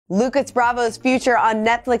Lucas Bravo's future on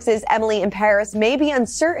Netflix's Emily in Paris may be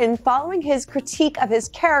uncertain following his critique of his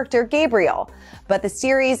character, Gabriel. But the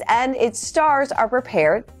series and its stars are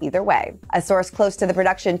prepared either way. A source close to the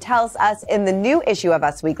production tells us in the new issue of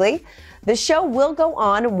Us Weekly, the show will go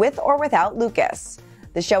on with or without Lucas.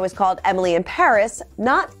 The show is called Emily in Paris,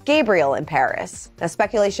 not Gabriel in Paris. Now,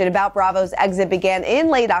 speculation about Bravo's exit began in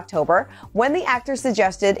late October when the actor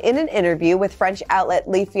suggested in an interview with French outlet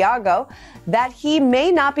Le Figaro that he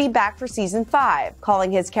may not be back for season 5,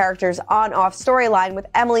 calling his character's on-off storyline with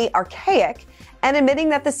Emily archaic and admitting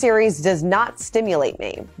that the series does not stimulate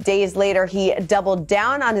me. Days later, he doubled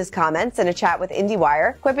down on his comments in a chat with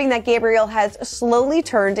IndieWire, quipping that Gabriel has slowly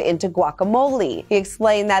turned into guacamole. He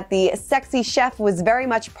explained that the sexy chef was very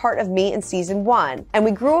much part of me in season 1, and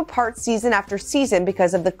we grew apart season after season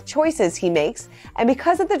because of the choices he makes and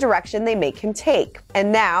because of the direction they make him take.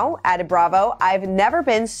 And now, added Bravo, I've never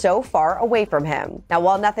been so far away from him. Now,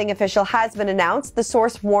 while nothing official has been announced, the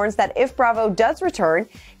source warns that if Bravo does return,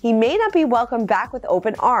 he may not be welcomed back with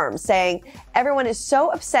open arms, saying everyone is so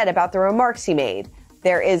upset about the remarks he made.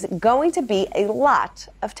 There is going to be a lot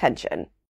of tension.